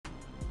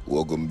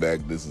Welcome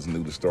back. This is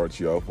new to start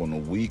you off on the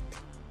week.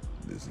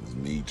 This is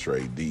me,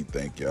 Trey D.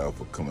 Thank y'all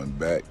for coming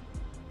back.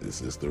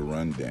 This is The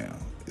Rundown,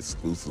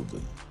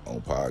 exclusively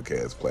on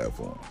podcast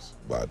platforms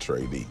by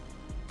Trey D.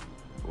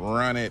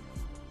 Run it.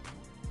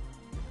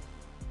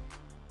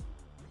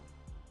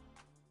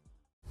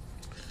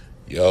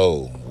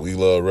 Yo, We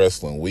Love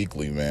Wrestling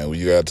Weekly, man.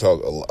 We got to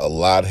talk a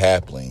lot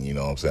happening, you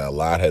know what I'm saying? A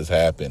lot has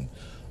happened.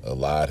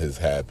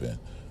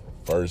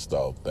 First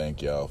off,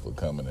 thank y'all for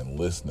coming and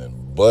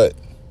listening. But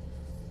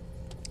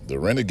the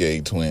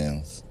Renegade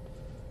Twins,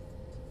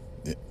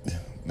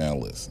 now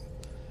listen,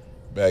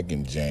 back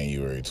in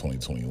January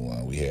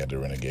 2021, we had the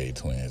Renegade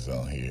Twins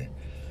on here.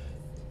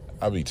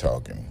 I be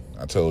talking.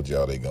 I told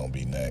y'all they gonna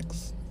be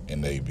next,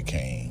 and they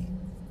now.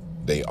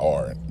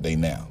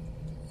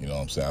 You know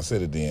what I'm saying? I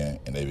said it then,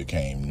 and they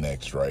became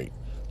next, right?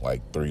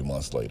 Like 3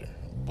 months later.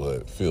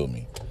 But feel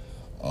me.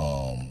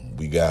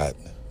 We got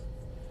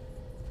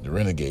the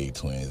Renegade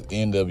Twins,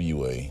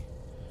 NWA.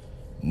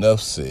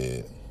 Enough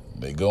said.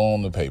 They go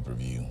on the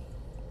pay-per-view,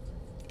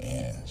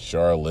 and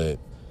Charlotte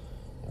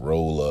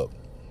roll up,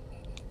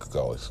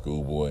 call it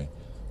Schoolboy,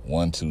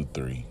 1, 2,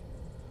 3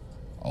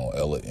 on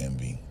Ella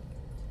Envy.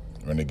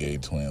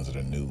 Renegade Twins are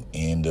the new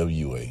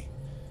NWA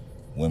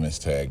Women's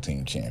Tag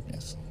Team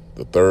Champions.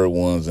 The third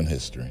ones in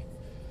history.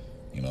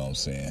 You know what I'm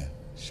saying?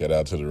 Shout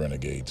out to the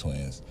Renegade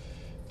Twins.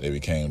 They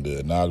became the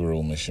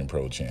inaugural Mission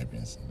Pro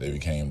champions. They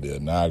became the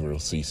inaugural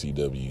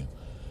CCW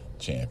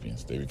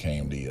champions. They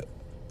became the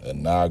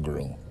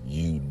inaugural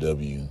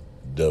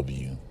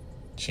UWW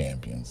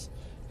champions.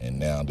 And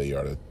now they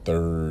are the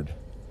third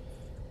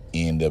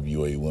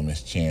NWA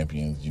Women's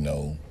Champions. You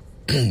know,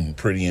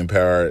 Pretty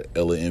Empowered,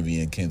 Ella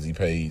Envy, and Kenzie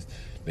Page.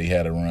 They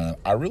had a run.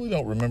 I really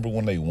don't remember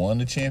when they won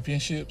the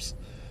championships,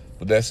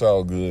 but that's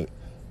all good.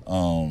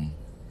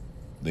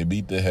 They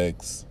beat the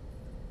Hex,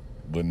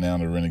 but now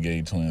the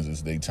Renegade Twins,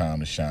 it's their time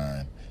to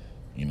shine.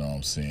 You know what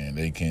I'm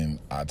saying?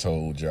 I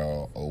told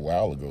y'all a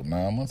while ago,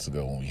 9 months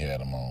ago when we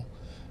had them on.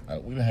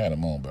 We done had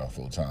them on about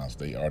 4 times.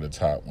 They are the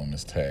top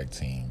women's tag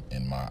team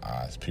in my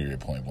eyes, period,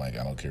 point blank.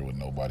 I don't care what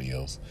nobody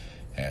else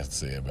has to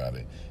say about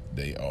it.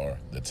 They are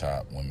the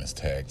top women's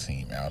tag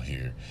team out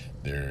here.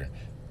 Their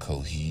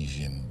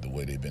cohesion, the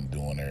way they've been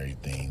doing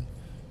everything,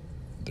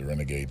 the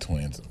Renegade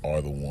Twins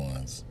are the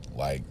ones.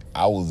 Like,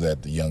 I was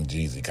at the Young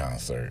Jeezy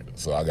concert,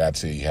 so I got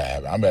to tell you how it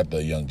happened. I'm at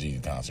the Young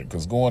Jeezy concert,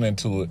 because going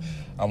into it,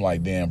 I'm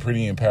like, damn,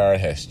 Pretty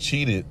Empowered has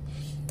cheated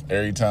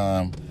every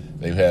time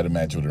they've had a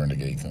match with the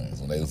Renegade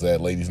Twins. When they was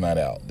at Ladies Night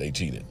Out, they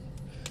cheated.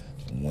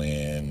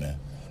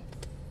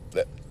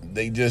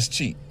 They just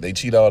cheat. They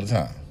cheat all the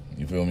time.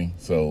 You feel me?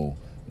 So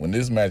when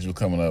this match was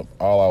coming up,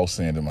 all I was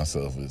saying to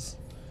myself is,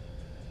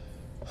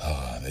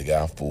 they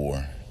got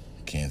 4.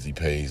 Kenzie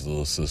Page,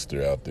 little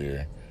sister out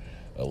there,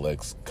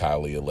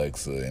 Kylie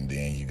Alexa, and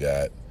then you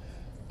got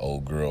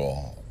old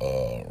girl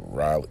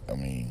Riley. I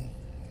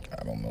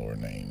don't know her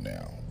name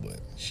now, but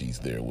she's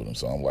there with him.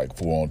 So I'm like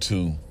 4 on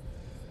 2.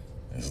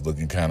 It's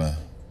looking kind of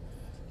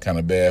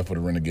bad for the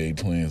Renegade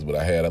Twins, but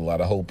I had a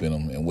lot of hope in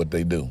them and what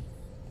they do.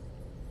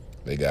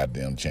 They got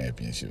them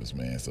championships,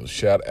 man. So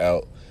shout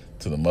out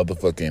to the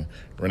motherfucking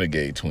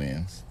Renegade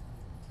Twins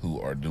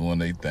who are doing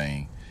their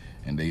thing,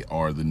 and they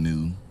are the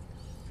new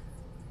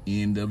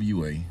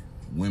NWA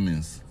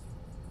Women's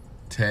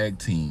Tag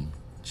Team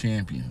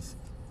Champions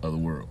of the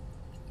world.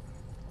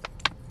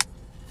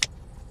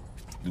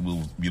 The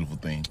little beautiful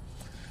thing.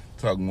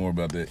 Talk more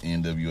about that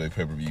NWA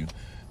pay-per-view.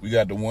 We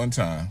got the one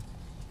time.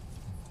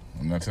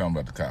 I'm not talking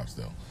about the cops,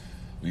 though.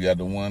 We got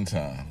the one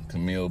time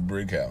Camille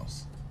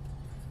Brickhouse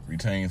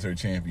retains her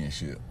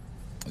championship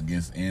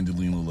against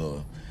Angelina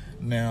Love.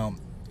 Now,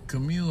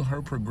 Camille,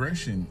 her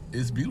progression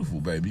is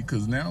beautiful, baby,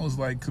 because now it's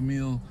like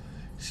Camille,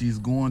 she's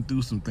going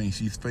through some things.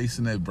 She's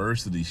facing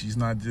adversity. She's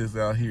not just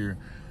out here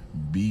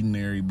beating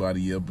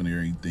everybody up and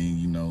everything,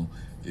 you know.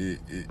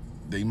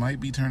 They might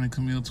be turning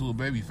Camille to a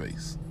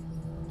babyface.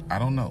 I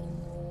don't know.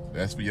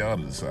 That's for y'all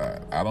to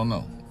decide. I don't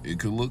know. It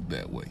could look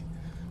that way,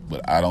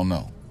 but I don't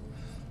know.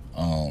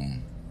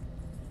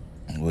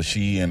 Well,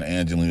 she and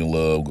Angelina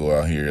Love go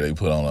out here. They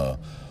put on a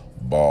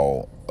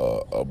brawl.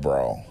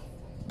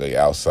 They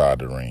outside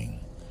the ring.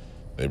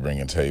 They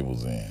bringing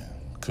tables in.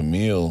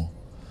 Camille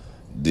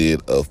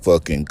did a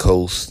fucking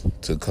coast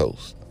to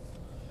coast.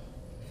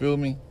 Feel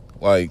me?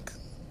 Like,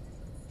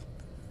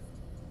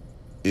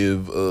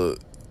 if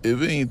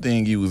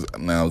anything,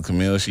 now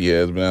Camille, she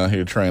has been out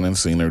here training.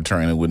 Seen her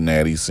training with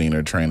Natty. Seen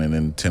her training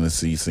in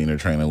Tennessee. Seen her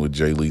training with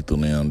Jay Lethal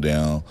now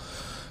down.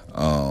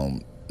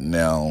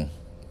 Now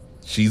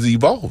she's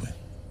evolving.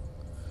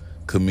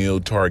 Camille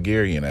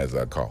Targaryen, as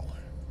I call her.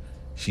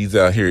 She's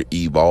out here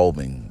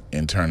evolving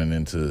and turning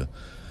into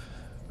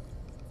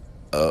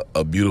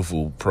a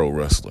beautiful pro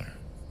wrestler.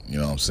 You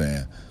know what I'm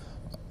saying?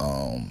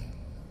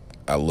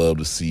 I love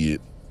to see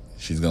it.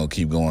 She's going to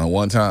keep going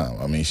one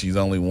time. She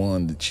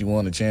won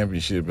the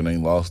championship and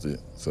ain't lost it.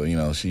 So, you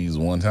know, she's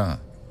one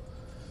time.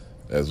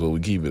 That's what we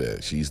keep it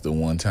at. She's the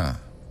one time.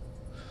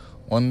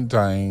 One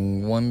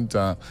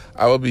time.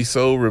 I would be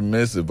so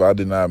remiss if I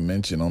did not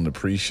mention on the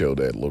pre-show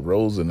that La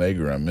Rosa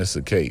Negra and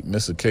Missa Kate.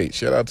 Missa Kate,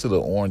 shout out to the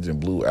orange and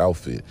blue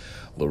outfit.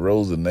 La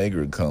Rosa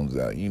Negra comes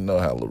out. You know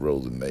how La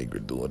Rosa Negra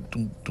doing.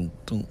 Doom, doom,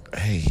 doom.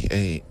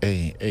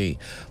 Hey.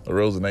 La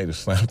Rosa Negra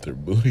slapped her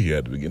booty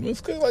at the beginning.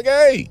 Missa Kate like,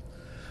 hey.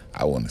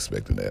 I wasn't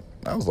expecting that.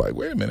 I was like,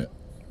 wait a minute.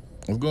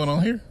 What's going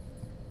on here?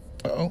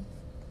 Uh-oh.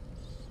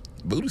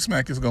 Booty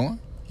smack is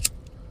going.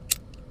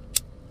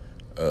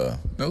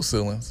 No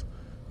ceilings.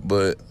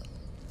 But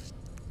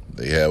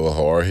they have a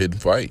hard-hitting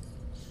fight.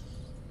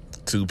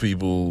 Two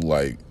people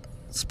like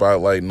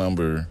spotlight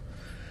number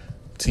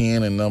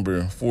 10 and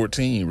number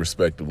 14,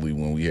 respectively,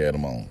 when we had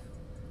them on.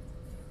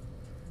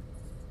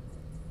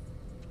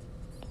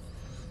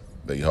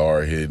 They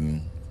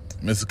hard-hitting.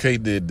 Mr. K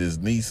did this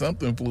knee.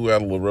 Something flew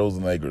out of La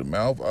Rosa Negra's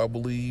mouth, I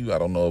believe. I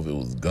don't know if it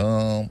was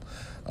gum.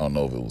 I don't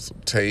know if it was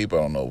some tape. I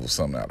don't know if it was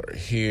something out of her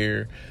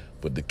hair.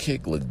 But the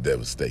kick looked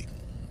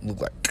devastating. Looked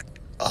like,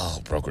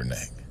 broke her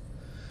neck.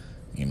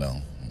 You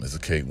know,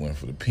 Mr. K went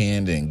for the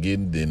pin,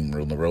 didn't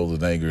La Rosa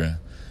Negra,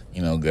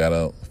 got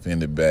up,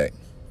 fended back.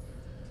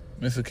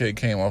 Mr. K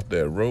came off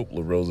that rope.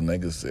 La Rosa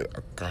Negra said,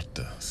 I got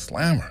to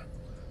slam her.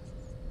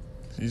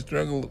 She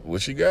struggled. Well,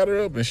 she got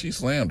her up and she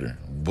slammed her.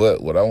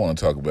 But what I want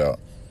to talk about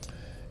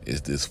is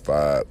this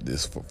frog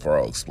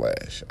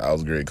splash. I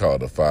was going to call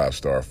it a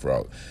 5-star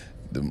frog.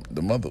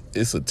 The mother,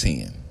 it's a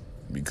 10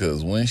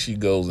 because when she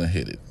goes and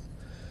hit it,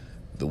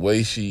 the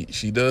way she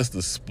does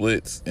the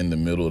splits in the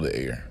middle of the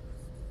air.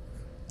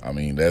 I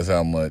mean, that's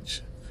how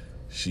much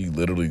she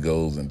literally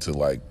goes into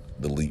like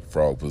the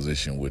leapfrog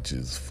position, which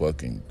is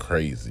fucking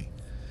crazy.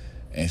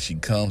 And she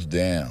comes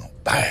down,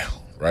 bow,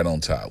 right on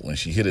top. When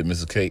she hit it,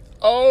 Mrs. K,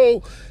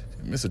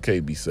 Mr.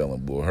 K be selling,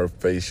 boy. Her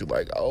face, she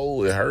like,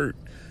 it hurt.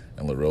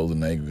 And La Rosa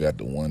Negra got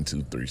the 1,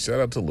 2, 3. Shout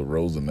out to La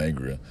Rosa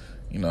Negra.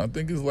 I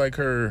think it's like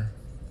her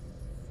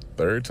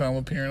third time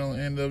appearing on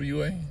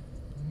NWA.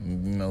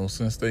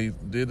 Since they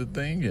did the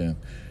thing, and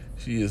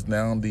she is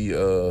now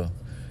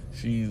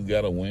she's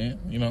got a win.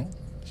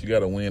 She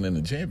got a win in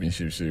the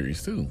championship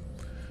series too.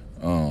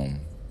 I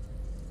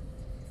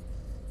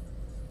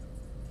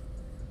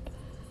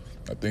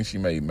think she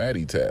made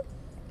Maddie tap,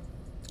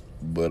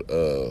 but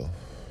no,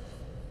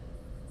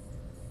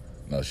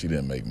 she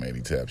didn't make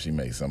Maddie tap. She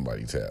made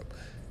somebody tap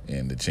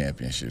in the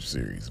championship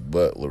series.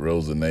 But La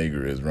Rosa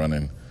Negra is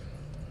running.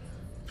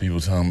 People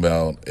talking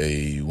about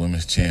a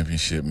women's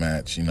championship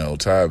match.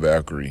 Ty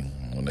Valkyrie,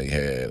 when they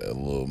had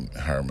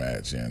her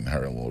match and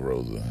her and La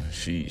Rosa,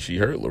 she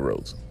hurt La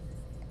Rosa.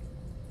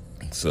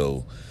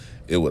 So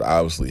it would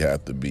obviously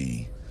have to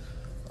be,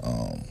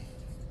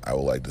 I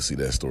would like to see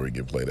that story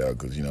get played out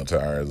because,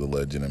 Ty is a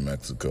legend in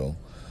Mexico.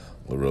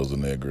 La Rosa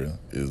Negra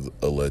is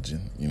a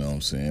legend, you know what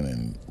I'm saying?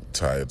 And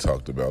Ty had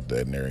talked about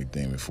that and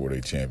everything before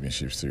their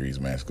championship series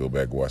match. Go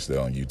back, watch that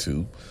on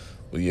YouTube.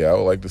 But yeah, I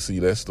would like to see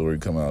that story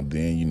come out.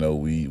 Then,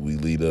 we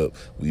lead up,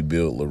 we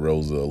build La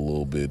Rosa a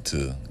little bit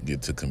to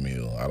get to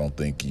Camille. I don't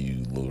think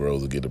La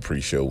Rosa get a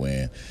pre-show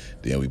win.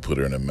 Then we put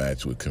her in a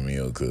match with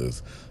Camille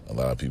because a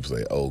lot of people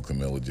say,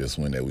 Camilla just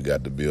win that. We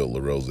got to build La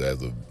Rosa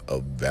as a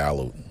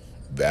valid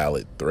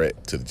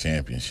threat to the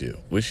championship,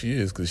 which she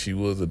is because she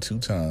was a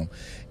 2-time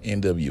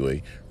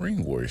NWA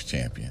Ring Warriors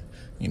champion.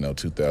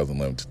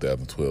 2011,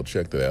 2012.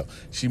 Check that out.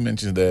 She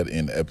mentioned that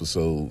in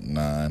episode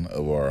 9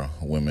 of our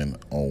Women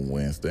on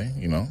Wednesday,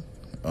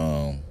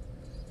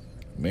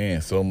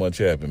 Man, so much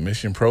happened.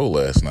 Mission Pro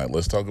last night.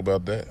 Let's talk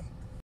about that.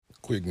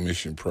 Quick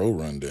Mission Pro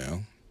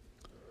rundown.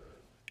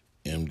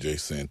 MJ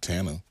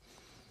Santana,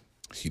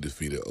 she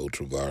defeated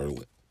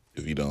Ultraviolet.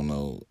 If you don't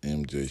know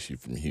MJ, she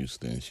from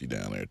Houston. She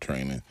down there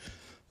training.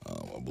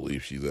 I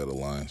believe she's at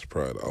Alliance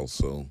Pride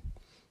also.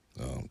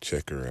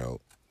 Check her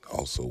out.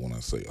 Also, when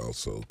I say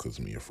also, because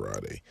Mia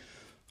Friday.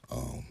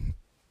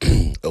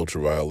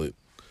 Ultraviolet,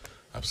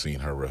 I've seen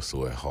her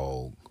wrestle at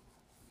Hog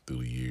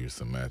through the years,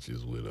 some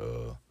matches with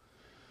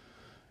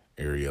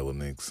Ariella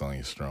Nix,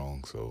 Sonya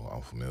Strong, so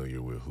I'm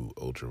familiar with who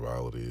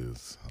Ultraviolet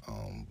is.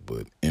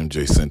 But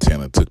MJ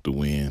Santana took the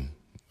win,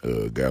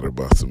 got her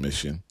by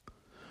submission.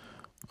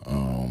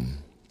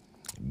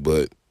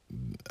 But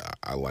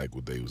I like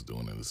what they was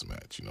doing in this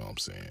match, you know what I'm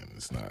saying?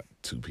 It's not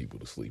two people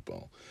to sleep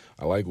on.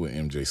 I like what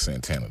MJ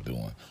Santana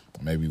doing.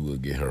 Maybe we'll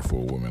get her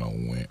for Women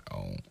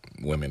on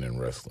Women in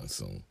Wrestling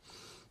soon.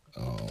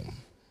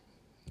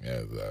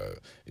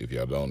 If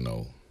y'all don't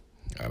know,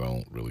 I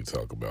don't really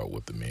talk about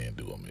what the men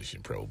do on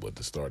Mission Pro, but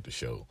to start the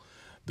show,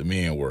 the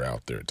men were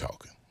out there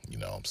talking, you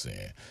know what I'm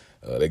saying?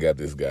 They got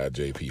this guy,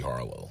 JP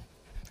Harlow,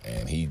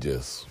 and he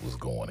just was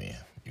going in,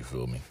 you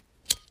feel me?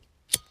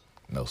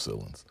 No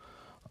ceilings.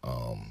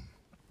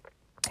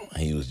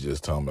 He was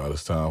just talking about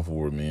it's time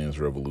for a men's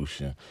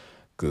revolution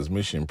because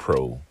Mission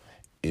Pro,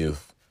 they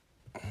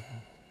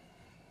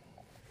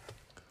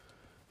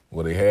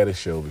had a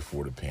show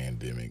before the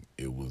pandemic,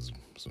 it was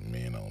some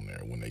men on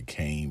there. When they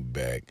came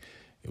back,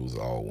 it was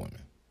all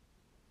women,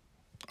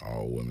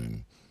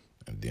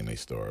 and then they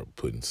started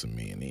putting some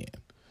men in.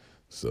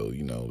 So,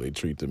 they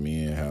treat the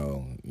men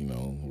how,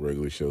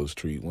 regular shows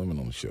treat women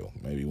on the show.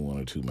 Maybe 1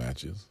 or 2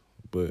 matches,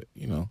 but,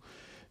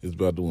 It's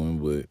about to win,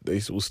 but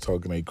they was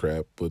talking a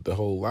crap, but the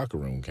whole locker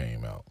room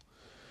came out.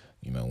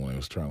 When they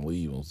was trying to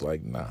leave, it was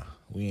like, nah,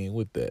 we ain't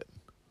with that.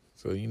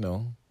 So,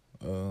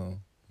 then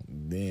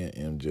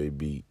MJ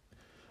beat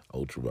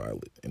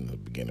Ultraviolet in the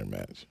beginner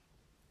match.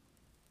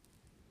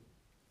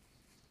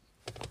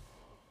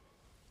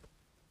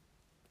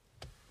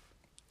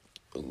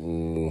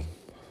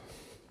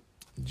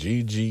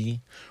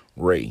 Gigi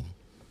Ray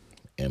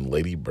and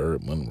Lady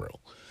Bird Monroe.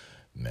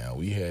 Now,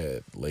 we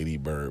had Lady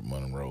Bird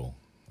Monroe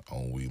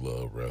on We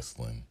Love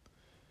Wrestling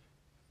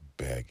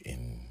back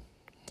in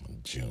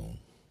June.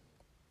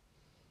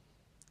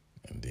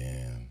 And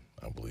then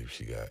I believe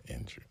she got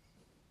injured.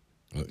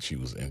 She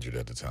was injured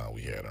at the time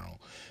we had her on.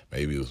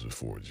 Maybe it was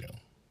before June.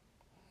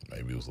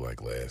 Maybe it was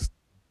like last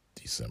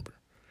December.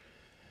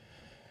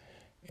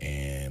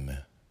 And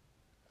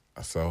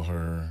I saw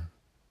her.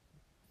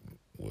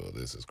 Well,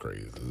 this is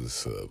crazy.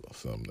 This is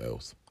something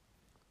else.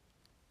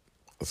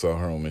 I saw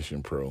her on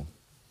Mission Pro.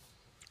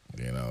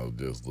 Then I was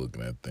just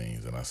looking at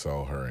things, and I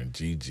saw her and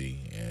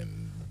Gigi,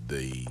 and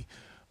they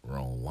were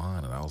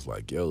online, and I was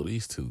like, yo,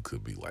 these two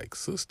could be like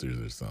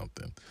sisters or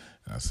something.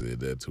 And I said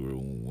that to her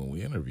when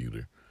we interviewed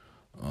her.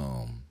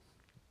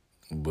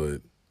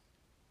 But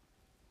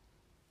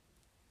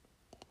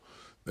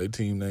their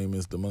team name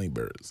is the Money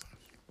Birds.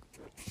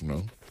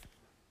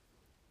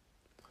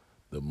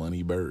 The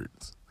Money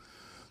Birds.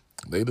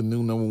 They the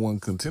new number one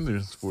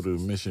contenders for the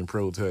Mission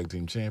Pro Tag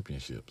Team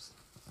Championships.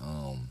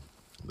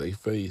 They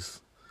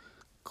face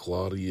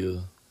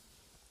Claudia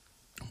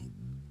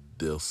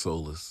Del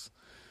Solis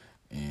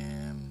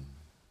and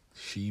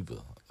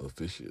Shiva.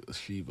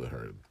 Shiva,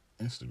 her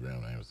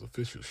Instagram name is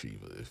Official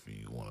Shiva, if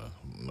you want to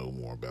know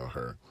more about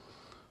her.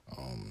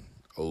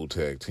 Old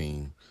tag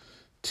team.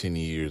 10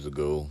 years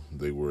ago,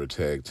 they were a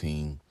tag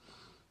team.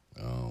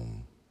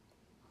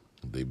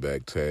 They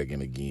back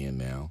tagging again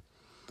now.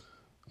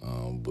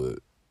 But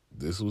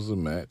this was a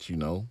match,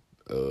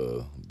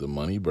 the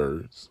Money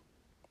Birds.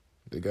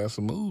 They got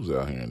some moves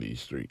out here in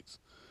these streets.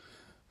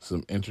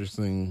 Some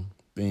interesting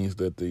things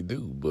that they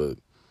do. But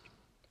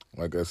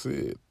like I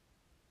said,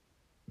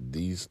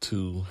 these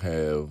two,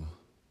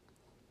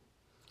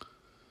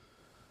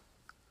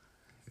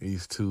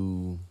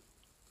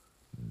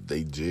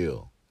 they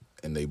gel.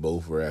 And they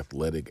both were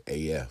athletic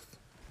AF,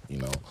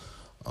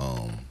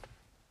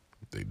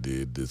 They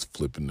did this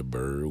flipping the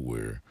bird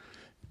where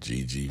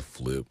Gigi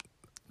flipped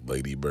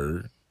Lady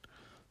Bird.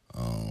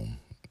 And,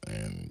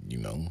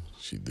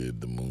 she did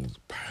the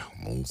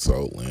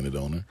moonsault, landed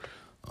on her.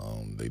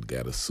 They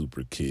got a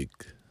super kick,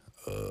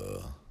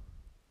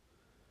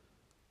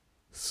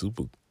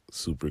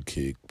 super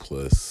kick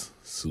plus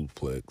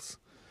suplex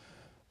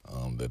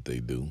that they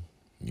do.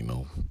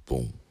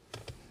 Boom.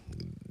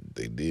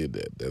 They did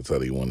that. That's how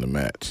they won the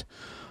match.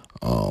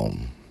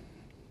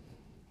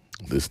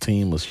 This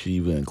team of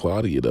Shiva and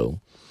Claudia, though,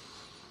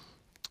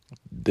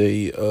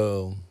 they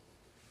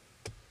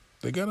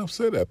got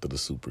upset after the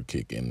super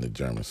kick and the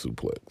German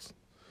suplex.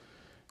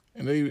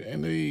 And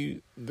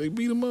they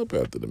beat them up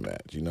after the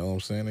match. You know what I'm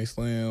saying? They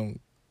slammed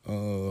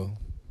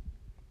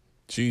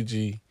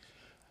Gigi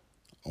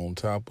on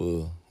top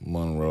of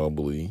Monroe, I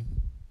believe,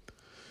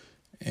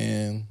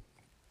 and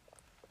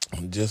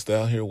just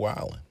out here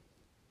wilding.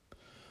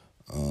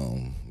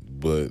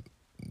 But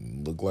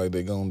look like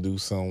they're going to do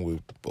something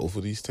with both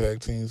of these tag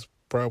teams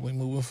probably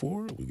moving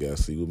forward. We got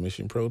to see what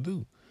Mission Pro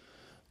do.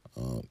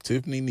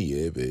 Tiffany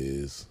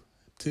Nieves.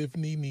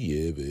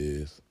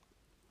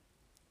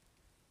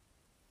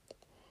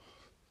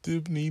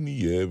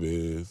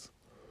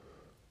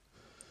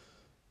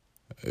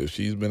 If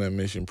she's been at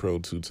Mission Pro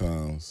 2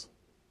 times,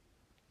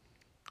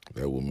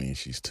 that would mean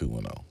she's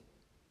 2-0.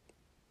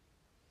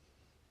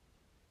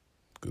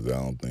 Because I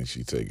don't think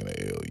she's taking an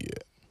L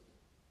yet.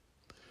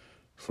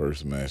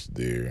 First match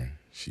there,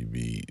 she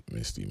beat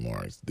Misty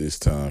Marks. This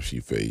time she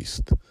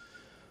faced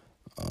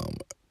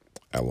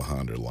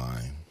Alejandra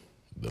Line,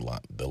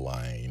 the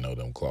Lion,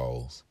 them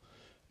claws.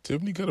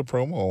 Tiffany cut a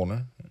promo on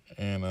her,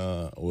 and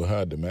how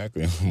DeMac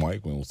and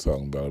Mike was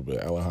talking about it,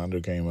 but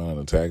Alejandra came out and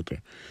attacked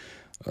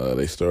her.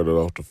 They started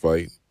off the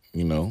fight,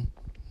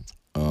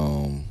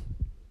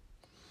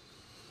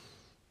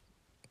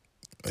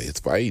 it's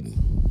fighting.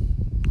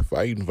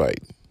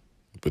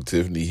 But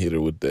Tiffany hit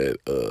her with that,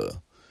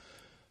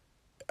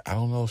 I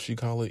don't know if she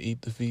call it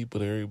eat the feet,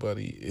 but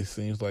it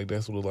seems like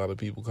that's what a lot of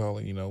people call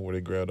it, where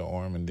they grab the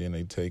arm and then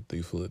they take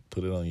their foot,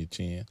 put it on your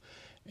chin,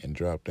 and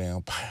drop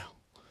down, pow.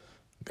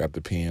 Got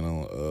the pin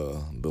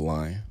on the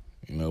Lion,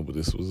 but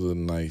this was a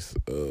nice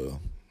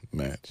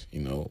match,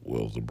 well,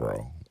 it was a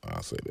brawl.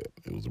 I'll say that.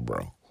 It was a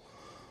brawl.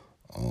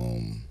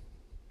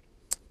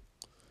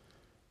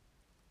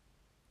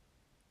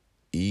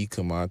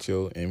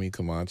 Emmy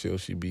Camacho,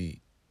 she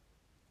beat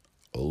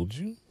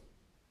Oju.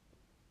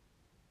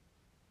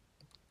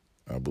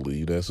 I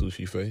believe that's who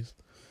she faced.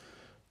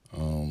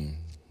 And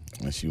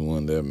she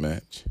won that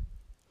match.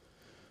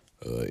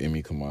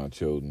 Emmy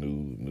Camacho,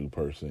 new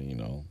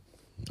person,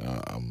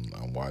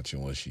 I'm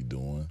watching what she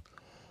doing.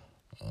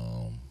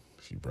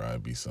 She probably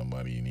be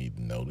somebody you need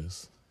to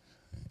notice.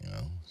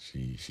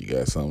 She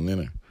got something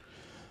in her.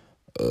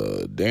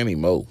 Danny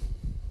Moe.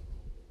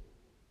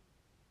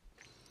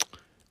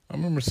 I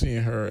remember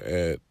seeing her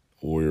at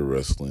Warrior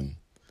Wrestling.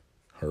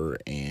 Her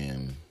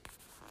and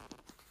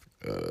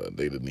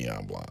they the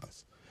Neon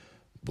Blondes.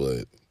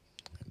 But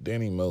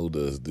Danny Moe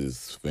does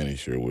this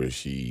finisher where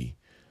she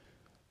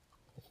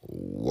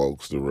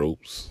walks the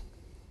ropes,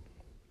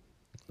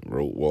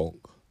 rope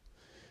walk,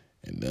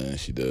 and then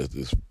she does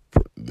this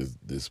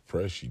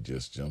press. She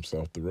just jumps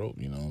off the rope.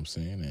 You know what I'm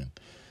saying? And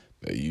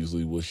that's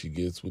usually what she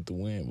gets with the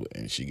win.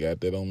 And she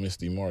got that on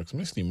Misty Marks.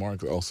 Misty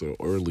Marks also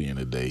early in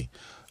the day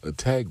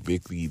attacked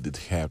Vicky the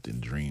Captain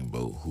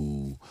Dreamboat,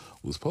 who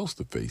was supposed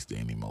to face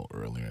Danny Moe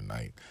earlier in the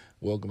night.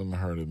 Welcoming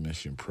her to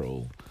Mission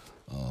Pro.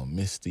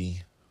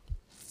 Misty,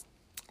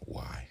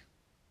 why?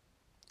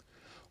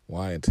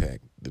 Why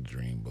attack the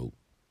Dreamboat,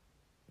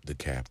 the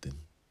captain?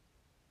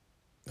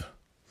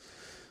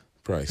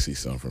 Probably see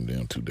something from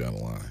them two down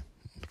the line.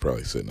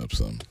 Probably setting up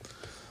something.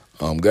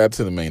 Got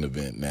to the main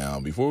event now.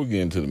 Before we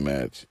get into the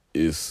match,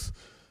 it's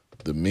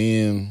the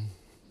men,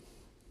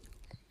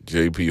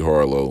 J.P.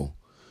 Harlow.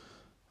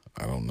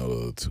 I don't know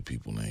the other two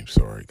people names.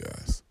 Sorry,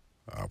 guys.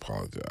 I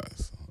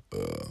apologize.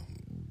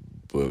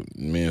 But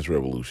Men's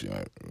Revolution,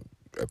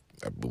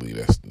 I believe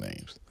that's the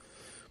names.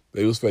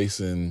 They was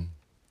facing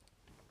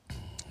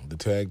the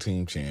tag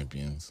team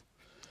champions.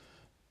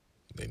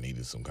 They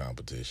needed some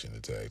competition, the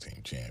tag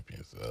team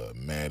champions.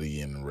 Maddie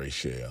and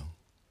Rachel.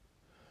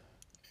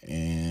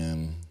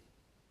 And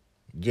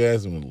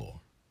Jasmine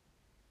Allure.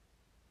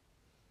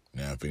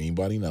 Now, if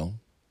anybody know,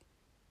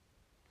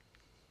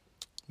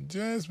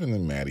 Jasmine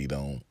and Maddie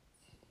don't,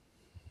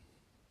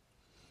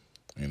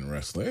 in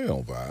wrestling, they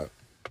don't vibe.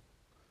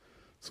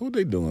 So what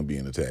they doing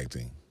being a tag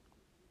team?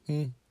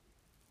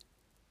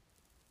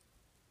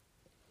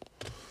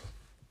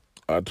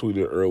 I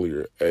tweeted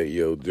earlier, hey,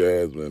 yo,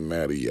 Jasmine and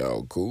Maddie,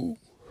 y'all cool?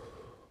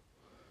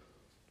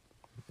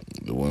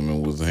 The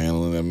women was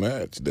handling that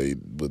match. They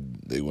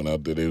went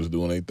out there, they was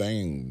doing their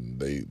thing.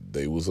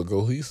 They was a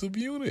cohesive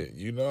unit.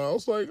 You know, I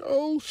was like,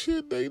 oh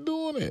shit, they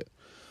doing it.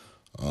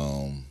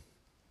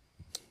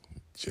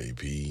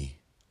 JP,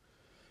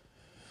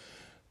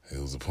 it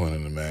was a point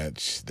in the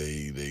match.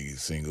 They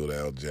singled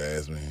out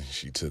Jasmine.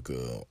 She took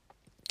a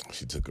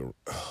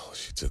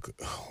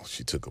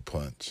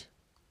punch.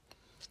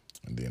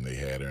 And then they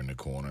had her in the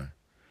corner.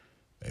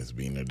 They was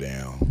beating her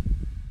down.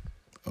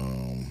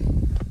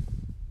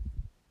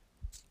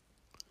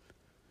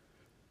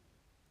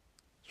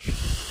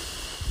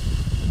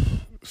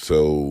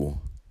 So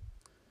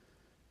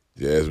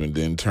Jasmine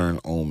didn't turn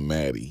on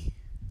Maddie,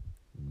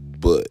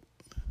 but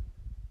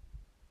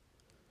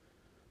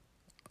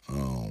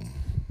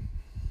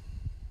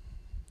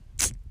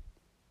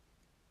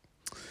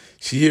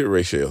she hit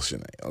Rachel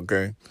Shanae,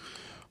 okay?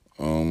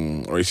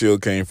 Rachel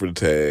came for the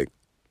tag.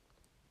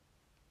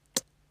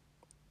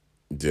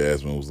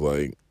 Jasmine was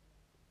like,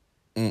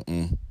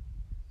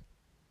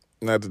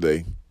 not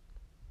today.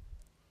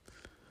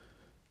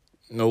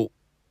 Nope.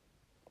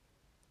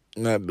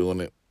 Not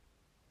doing it.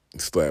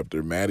 Slapped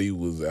her. Maddie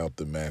was out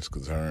the match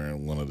because her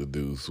and one of the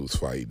dudes was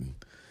fighting.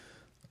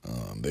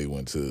 They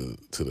went to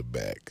the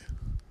back.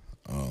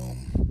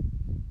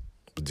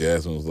 But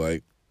Jasmine was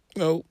like,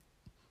 nope,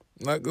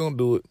 not going to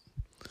do it.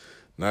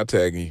 Not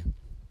tagging you.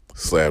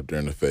 Slapped her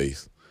in the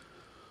face.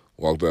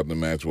 Walked out the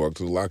match, walked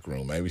to the locker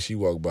room. Maybe she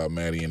walked by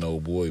Maddie and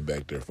old boy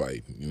back there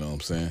fighting. You know what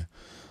I'm saying?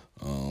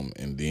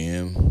 And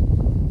then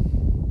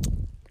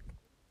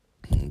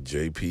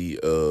JP,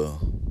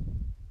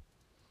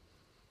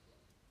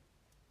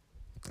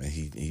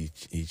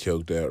 he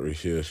choked out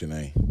Rachel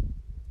Shanae.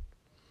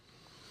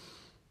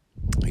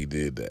 He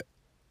did that.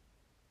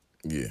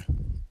 Yeah.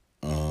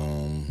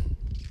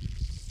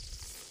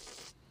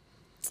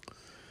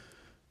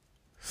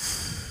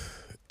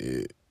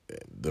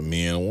 The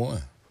men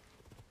won.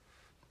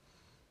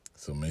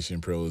 So Mission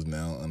Pro is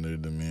now under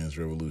the Men's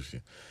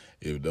Revolution.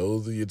 If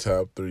those are your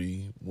top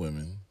three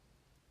women,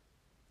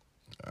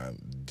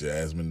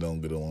 Jasmine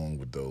don't get along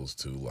with those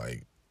two.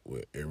 Like,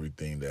 with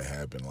everything that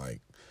happened,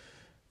 like,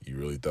 you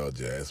really thought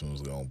Jasmine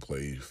was gonna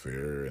play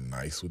fair and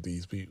nice with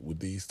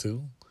these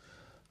two.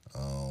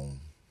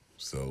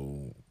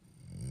 So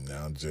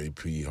now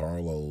JP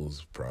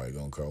Harlow's probably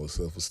gonna call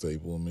himself a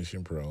staple in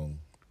Mission Pro.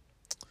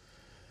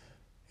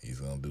 He's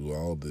gonna do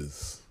all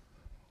this.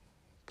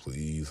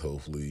 Please,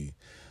 hopefully,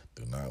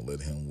 do not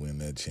let him win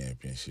that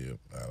championship.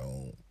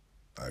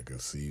 I can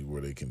see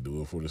where they can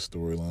do it for the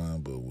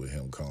storyline, but with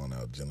him calling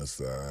out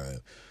genocide,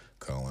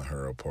 calling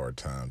her a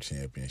part-time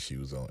champion, she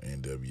was on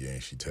NWA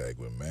and she tagged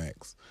with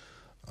Max.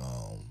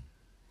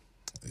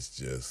 It's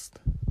just,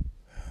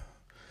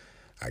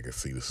 I can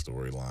see the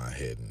storyline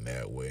heading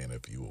that way. And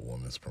if you a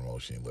women's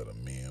promotion, let a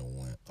man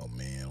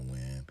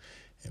win,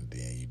 and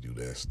then you do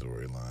that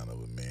storyline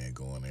of a man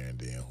going there, and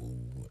then who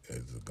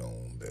is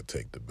going to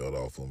take the belt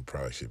off him?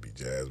 Probably should be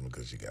Jasmine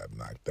because she got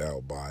knocked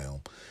out by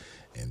him,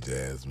 and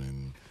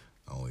Jasmine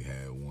only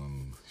had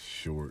one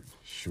short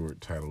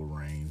title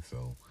reign,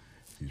 so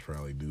she's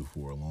probably due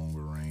for a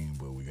longer reign.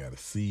 But we got to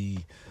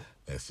see.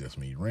 That's just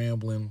me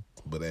rambling.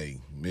 But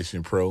hey,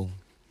 Mission Pro,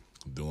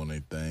 doing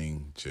their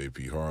thing.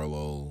 JP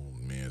Harlow,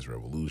 Men's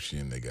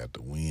Revolution, they got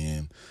the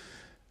win.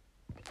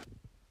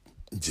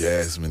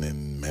 Jasmine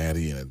and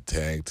Maddie in a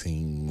tag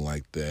team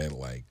like that.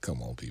 Like,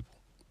 come on, people.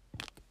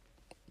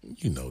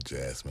 You know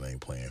Jasmine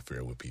ain't playing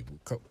fair with people.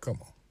 Come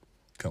on.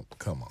 Come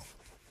on.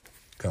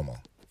 Come on.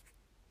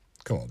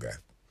 Come on, guys.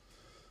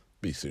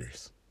 Be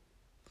serious.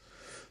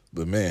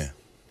 But, man,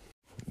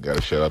 got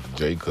to shout out to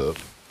J Cup,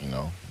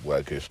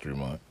 Black History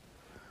Month.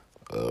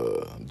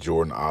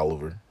 Jordan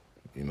Oliver,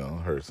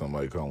 heard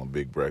somebody call him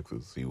Big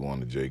Breakfast. He won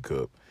the J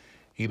Cup.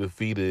 He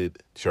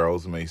defeated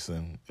Charles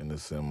Mason in the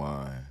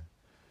semi.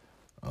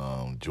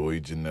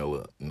 Joey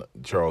Janela,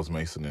 Charles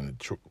Mason in the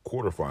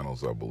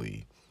quarterfinals, I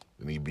believe.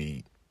 Then he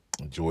beat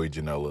Joey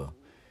Janela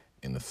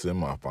in the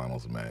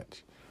semifinals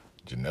match.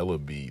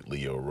 Janela beat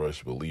Leo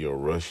Rush, but Leo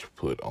Rush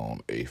put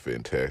on a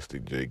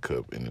fantastic J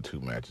Cup in the 2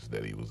 matches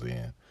that he was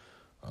in.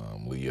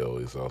 Leo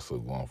is also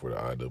going for the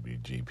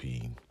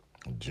IWGP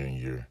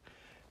Junior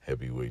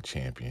Heavyweight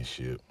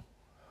Championship.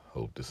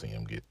 Hope to see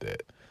him get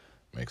that.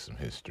 Make some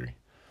history.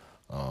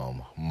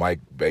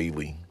 Mike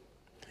Bailey,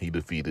 he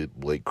defeated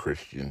Blake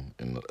Christian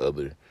in the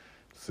other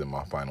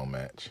semifinal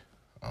match.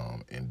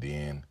 And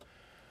then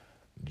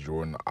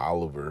Jordan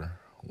Oliver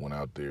went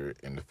out there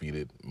and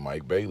defeated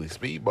Mike Bailey,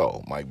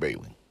 Speedball Mike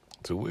Bailey,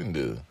 to win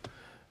the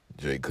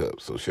J Cup.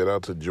 So shout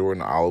out to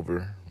Jordan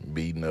Oliver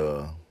beating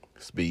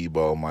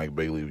Speedball Mike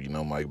Bailey.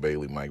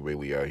 Mike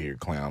Bailey out here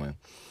clowning.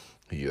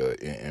 He in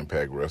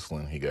Impact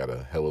Wrestling. He got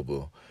a hell of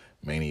a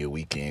Mania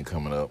weekend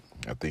coming up.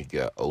 I think he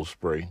got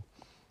Ospreay. I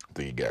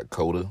think he got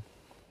Coda.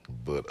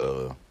 But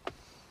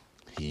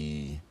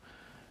he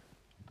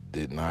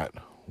did not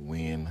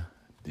win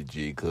the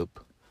J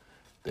Cup.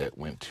 That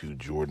went to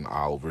Jordan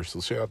Oliver. So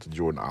shout out to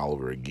Jordan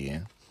Oliver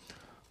again.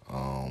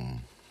 To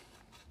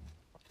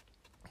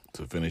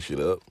finish it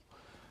up,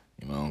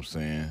 you know what I'm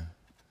saying?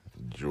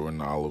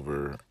 Jordan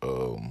Oliver,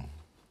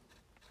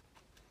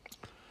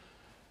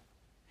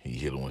 he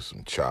hit him with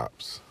some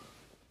chops.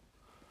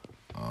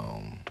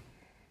 I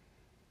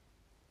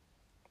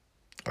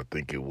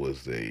think it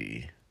was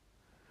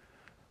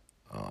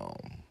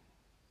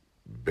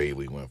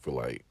Bailey went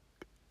for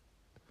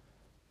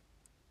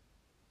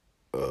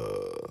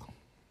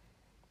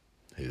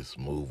his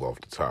move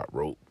off the top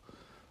rope,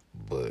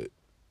 but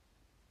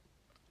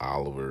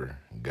Oliver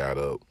got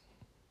up,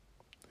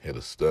 hit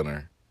a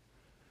stunner,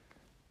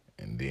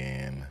 and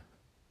then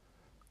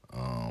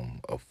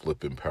a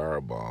flipping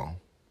powerball,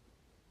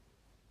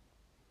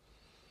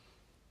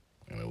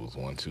 and it was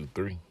 1, 2,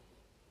 3,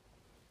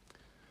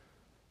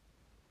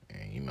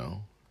 and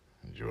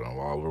Jordan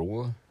Oliver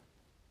won.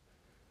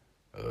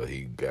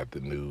 He got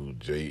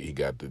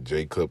the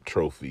J Cup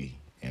trophy,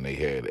 and they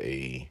had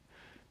a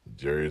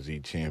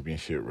Jersey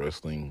Championship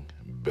Wrestling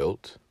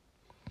belt,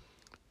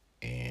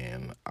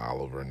 and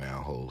Oliver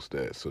now holds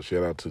that. So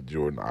shout out to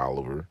Jordan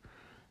Oliver,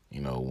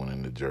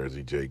 winning the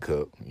Jersey J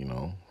Cup,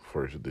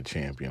 first the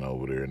champion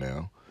over there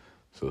now.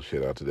 So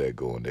shout out to that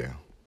going down.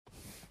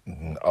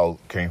 Oh,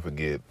 can't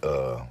forget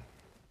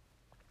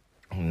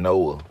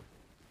Noah.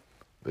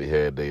 They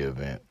had their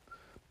event,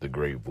 The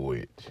Great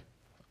Voyage.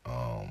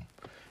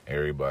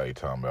 Everybody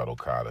talking about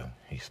Okada.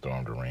 He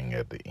stormed the ring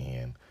at the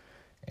end,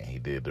 and he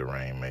did the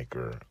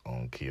Rainmaker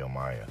on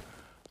Kiyomiya.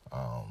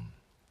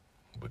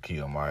 But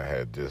Kiyomiya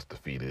had just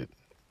defeated,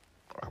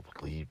 I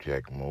believe,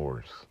 Jack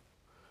Morris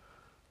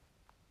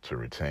to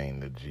retain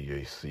the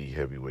GAC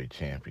Heavyweight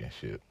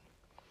Championship.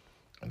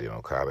 And then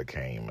Okada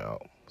came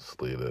out,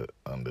 slid it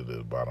under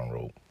the bottom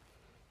rope,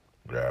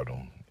 grabbed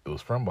him. It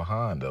was from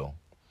behind, though.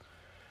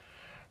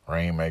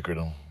 Rainmakered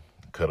him,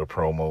 cut a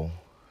promo,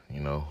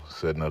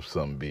 setting up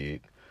something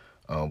big.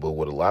 But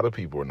what a lot of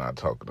people are not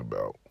talking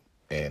about,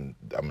 and,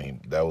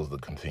 that was the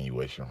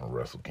continuation from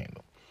Wrestle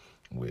Kingdom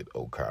with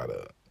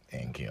Okada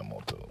and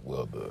Kiyomoto.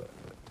 Well, the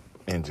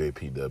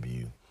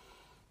NJPW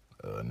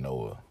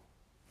Noah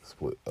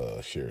split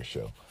share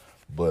show.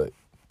 But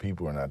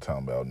people are not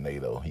talking about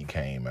Nato. He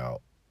came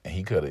out, and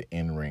he cut an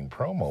in-ring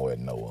promo at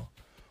Noah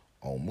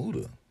on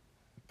Muda.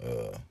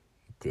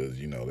 Because,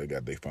 they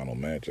got their final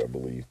match, I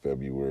believe,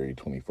 February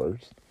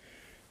 21st.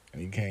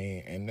 And he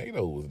came, and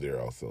Nato was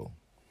there also.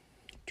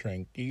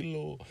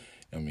 Tranquilo.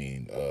 I'm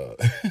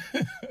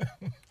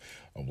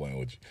playing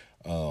with you.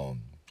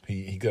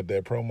 He got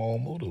that promo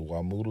on Muda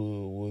while Muda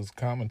was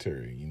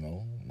commentary,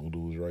 Muda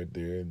was right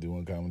there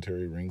doing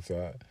commentary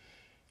ringside.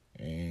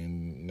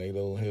 And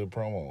Nato hit a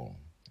promo,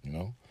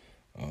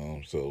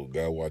 So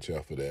gotta watch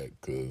out for that,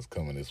 because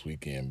coming this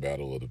weekend,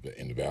 Battle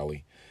in the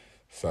Valley,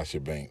 Sasha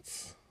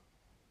Banks,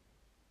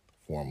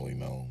 formerly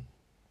known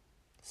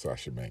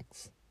Sasha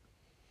Banks,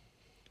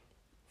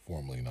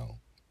 formerly known.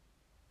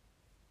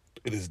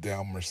 It is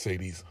down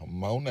Mercedes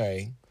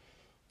Moné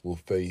will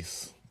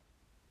face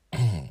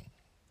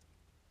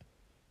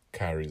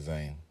Kairi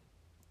Sane,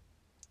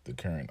 the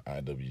current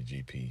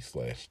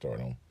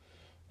IWGP/Stardom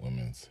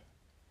Women's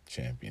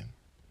Champion.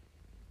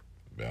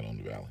 Battle in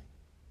the Valley.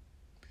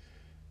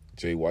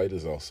 Jay White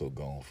is also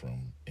gone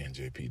from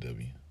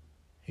NJPW.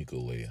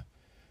 Hikulea.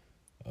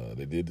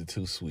 They did the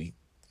 2 Sweet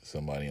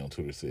somebody on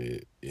Twitter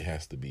said it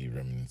has to be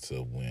remnants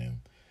of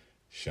when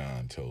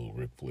Shawn told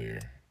Ric Flair,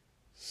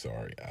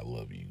 "Sorry, I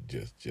love you."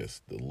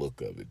 Just the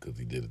look of it, because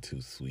he did it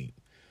too sweet.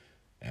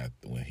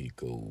 After when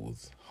Hiko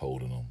was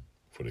holding him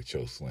for the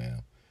choke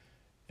slam,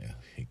 and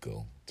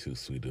Hiko too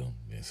sweet to him,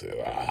 then said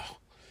 "ah,"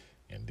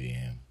 and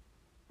then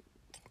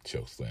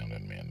choke slammed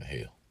that man to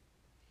hell.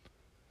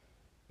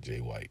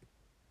 Jay White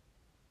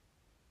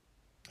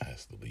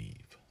has to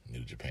leave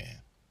New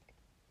Japan.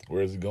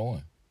 Where is he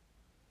going?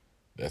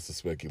 That's the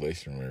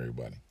speculation from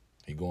everybody.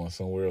 He going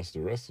somewhere else to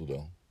wrestle,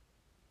 though.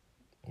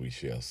 We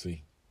shall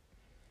see.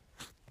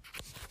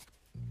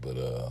 But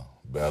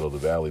Battle of the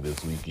Valley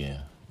this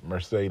weekend.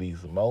 Mercedes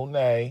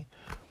Moné,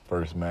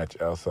 first match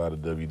outside of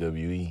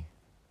WWE.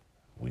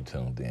 We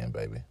tuned in,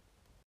 baby.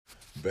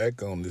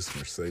 Back on this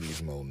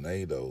Mercedes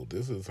Moné, though,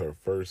 this is her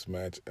first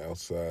match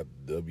outside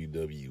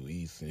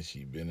WWE since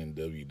she been in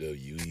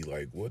WWE.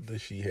 Like, what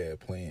does she have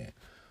planned?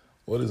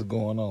 What is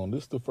going on?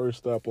 This is the first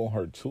stop on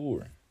her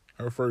tour.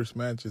 Her first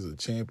match is a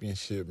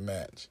championship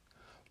match.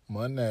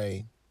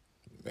 Moné,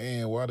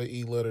 man, why did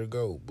he let her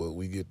go? But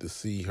we get to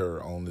see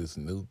her on this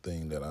new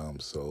thing that I'm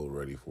so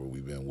ready for.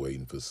 We've been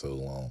waiting for so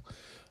long.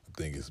 I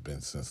think it's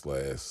been since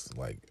last,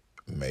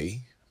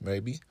 May,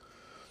 maybe.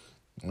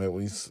 That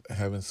we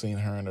haven't seen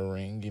her in the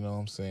ring, you know what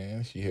I'm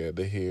saying? She had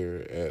the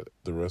hair at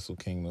the Wrestle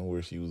Kingdom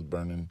where she was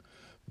burning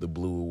the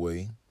blue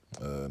away.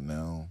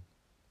 Now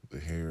the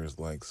hair is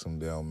like some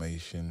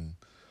Dalmatian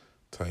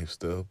type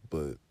stuff,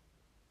 but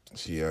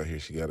she out here,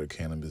 she got her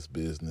cannabis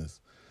business.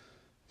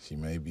 She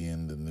may be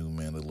in the new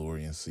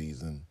Mandalorian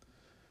season.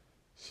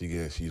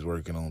 She's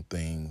working on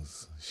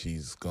things.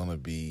 She's gonna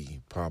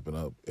be popping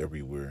up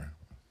everywhere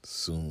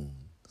soon.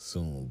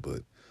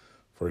 But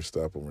first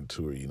stop on her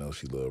tour, you know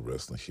she loved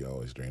wrestling. She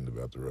always dreamed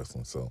about the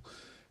wrestling. So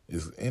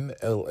it's in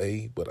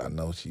L.A., but I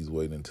know she's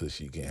waiting until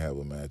she can have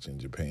a match in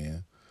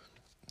Japan,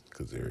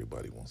 because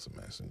everybody wants a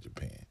match in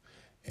Japan.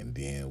 And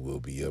then we'll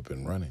be up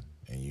and running.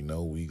 And you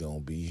know we going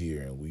to be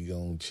here, and we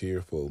going to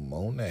cheer for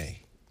Moné.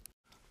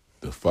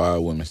 The FI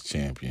Women's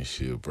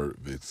Championship, Vert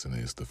Vixen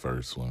is the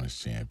first women's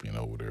champion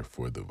over there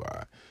for the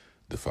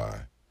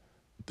FI.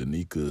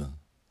 Danica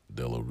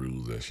Della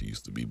Rose, as she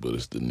used to be, but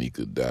it's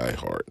Danica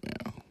Diehard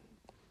now.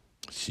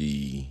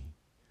 She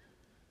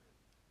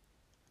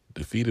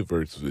defeated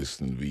Vert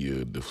Vixen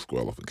via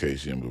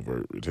disqualification, but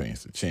Vert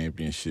retains the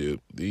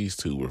championship. These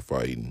two were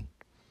fighting.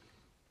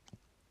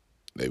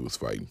 They was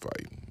fighting.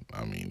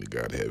 I mean, it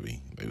got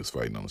heavy. They was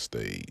fighting on the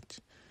stage.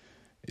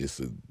 It's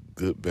a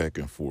good back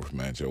and forth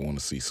match. I want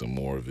to see some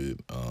more of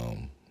it.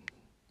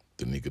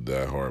 Danica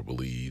Diehard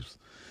believes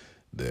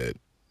that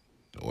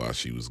while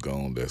she was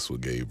gone, that's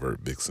what gave Vert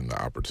Vixen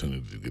the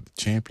opportunity to get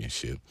the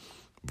championship.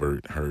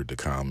 Vert heard the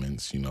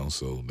comments,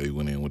 so they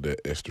went in with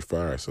that extra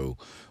fire. So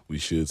we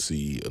should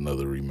see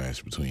another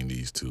rematch between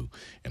these two,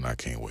 and I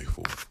can't wait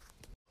for it.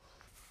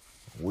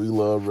 We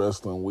Love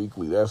Wrestling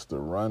Weekly. That's the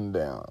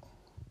rundown.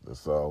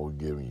 That's all we're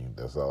giving you.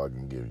 That's all I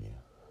can give you.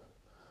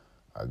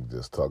 I can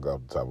just talk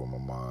off the top of my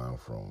mind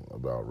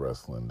about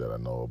wrestling that I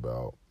know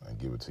about and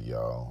give it to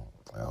y'all.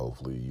 And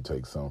hopefully you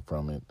take something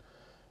from it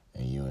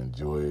and you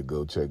enjoy it.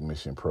 Go check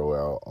Mission Pro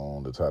out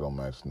on the Title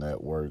Match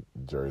Network,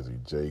 Jersey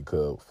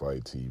J-Cup,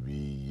 Fight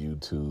TV,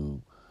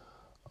 YouTube,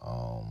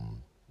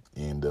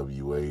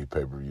 NWA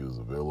pay-per-views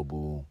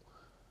available.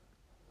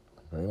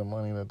 Pay the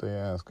money that they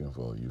asking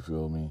for, you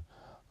feel me?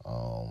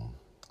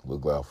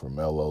 Look out for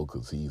Mello,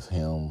 because he's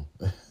him.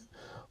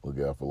 Look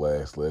out for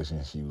Last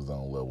Legend. She was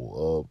on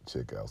Level Up.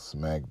 Check out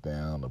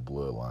SmackDown. The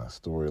Bloodline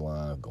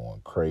storyline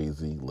going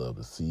crazy. Love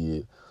to see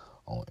it.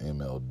 On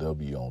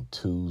MLW on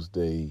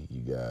Tuesday,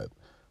 you got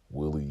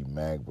Willie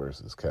Mack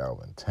versus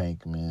Calvin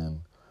Tankman.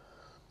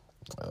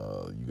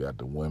 You got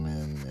the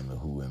women in the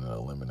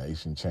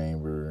Elimination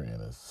Chamber in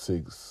a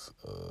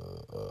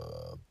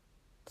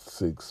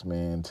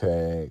six-man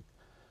tag.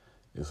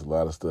 It's a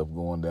lot of stuff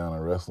going down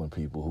in wrestling.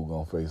 People who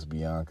going to face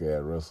Bianca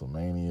at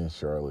WrestleMania.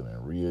 Charlotte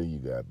and Rhea, you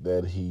got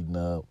that heating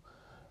up.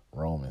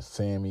 Roman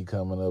Sammy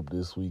coming up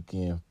this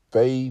weekend.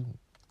 Faye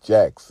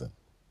Jackson.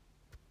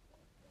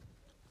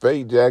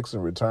 Faye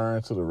Jackson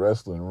returns to the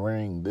wrestling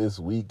ring this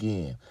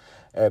weekend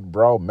at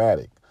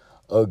Brawmatic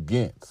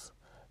against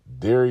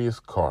Darius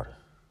Carter.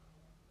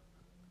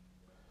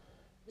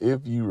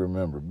 If you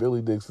remember,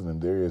 Billy Dixon and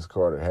Darius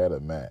Carter had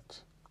a match.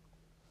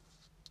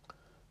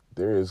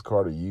 Darius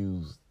Carter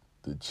used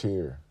the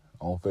chair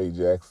on Faye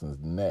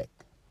Jackson's neck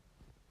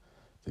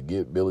to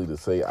get Billy to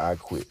say, "I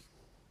quit."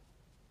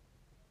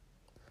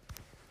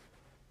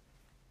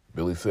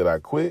 Billy said, "I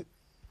quit."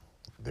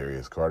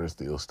 Darius Carter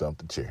still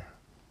stumped the chair.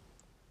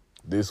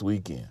 This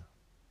weekend,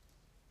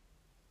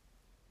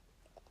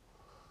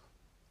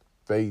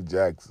 Faye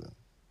Jackson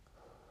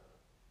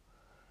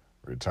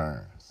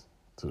returns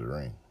to the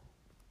ring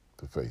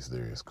to face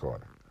Darius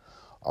Carter.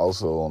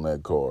 Also on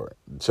that card,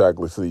 the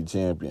Chocolate City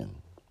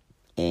champion,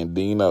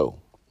 Andino,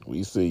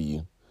 we see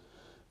you,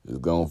 is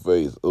going to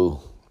face,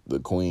 the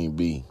Queen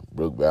Bee,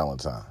 Brooke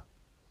Valentine.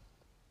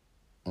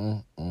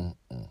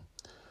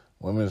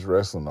 Women's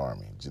Wrestling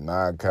Army,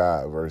 Janai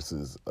Kai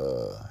versus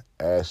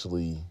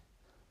Ashley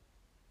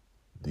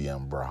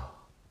D'Ambra.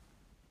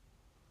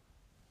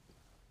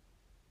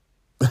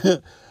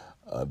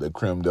 The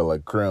creme de la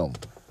creme.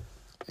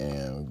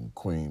 And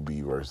Queen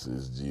Bee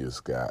versus Gia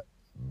Scott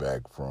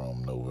back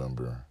from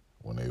November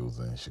when they was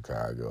in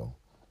Chicago.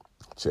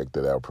 Check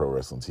that out. Pro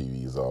Wrestling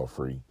TV is all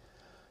free.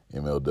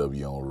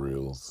 MLW on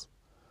Reels.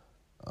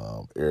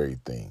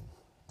 Everything.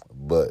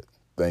 But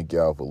thank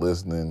y'all for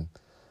listening.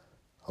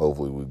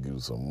 Hopefully we'll get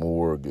some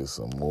more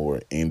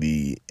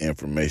indie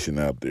information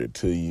out there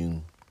to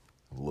you.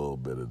 A little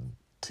bit of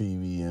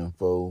TV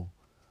info.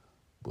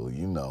 But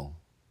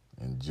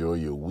enjoy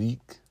your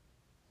week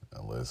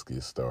and let's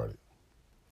get started.